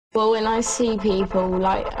Well, when I see people,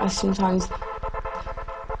 like, I sometimes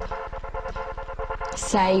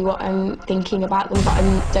say what I'm thinking about them, but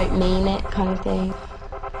I don't mean it, kind of thing.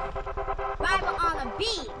 Bible on a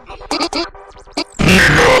beat.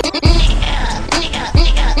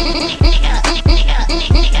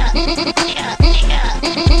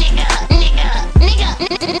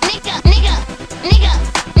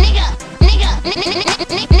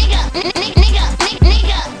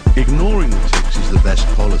 Ignoring the tics is the best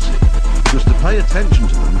policy, because to pay attention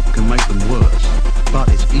to them can make them worse, but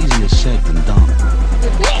it's easier said than done.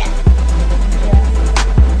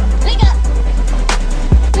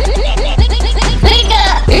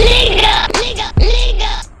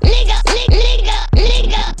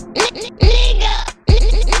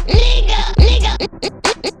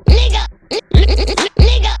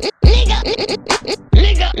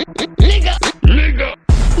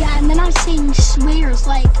 Yeah, and then I'm saying swears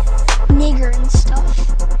like nigger and stuff.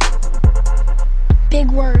 Big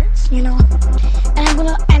words, you know.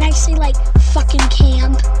 And I say like fucking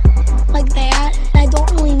camp, like that. And I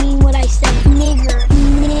don't really mean what I say. Nigger,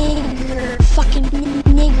 fucking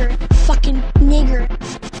nigger, fucking nigger,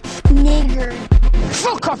 nigger.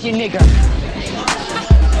 Fuck off, you nigger!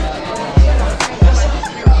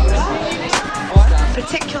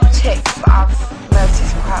 Particular tics that I've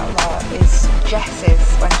noticed quite a lot is Jess's,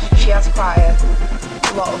 when she has quite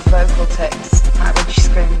a lot of vocal tics, like when she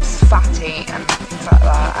screams fatty and things like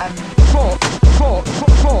that. Fork.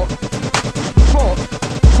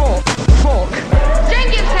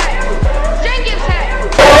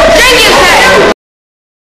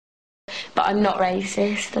 But I'm not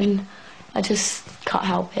racist, and I just can't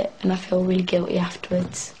help it, and I feel really guilty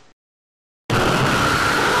afterwards.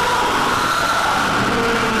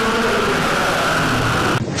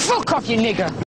 Fuck off, you nigger!